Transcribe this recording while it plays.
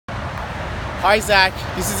Hi Zach,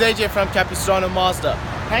 this is AJ from Capo Mazda.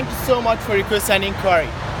 Thank you so much for request and inquiry.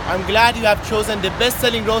 I'm glad you have chosen the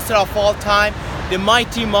best-selling roadster of all time, the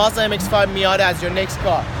mighty Mazda MX-5 Miata as your next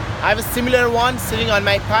car. I have a similar one sitting on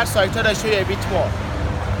my pad, so I thought I'd show you a bit more.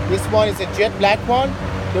 This one is a jet black one,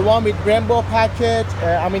 the one with rainbow package.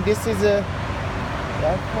 This is a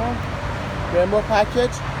black one, rainbow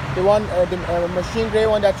package. The one, the machine gray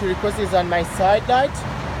one that you requested is on my side lot.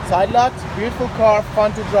 Beautiful car,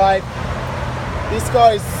 fun to drive. This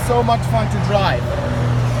car is so much fun to drive.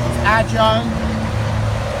 It's agile.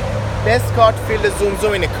 Best car to feel the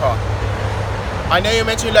zoom in a car. I know you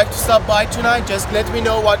mentioned you'd like to stop by tonight. Just let me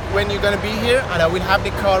know when you're gonna be here, and I will have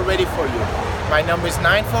the car ready for you. My number is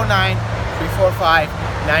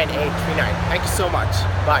 949-345-9839. Thank you so much.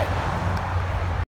 Bye.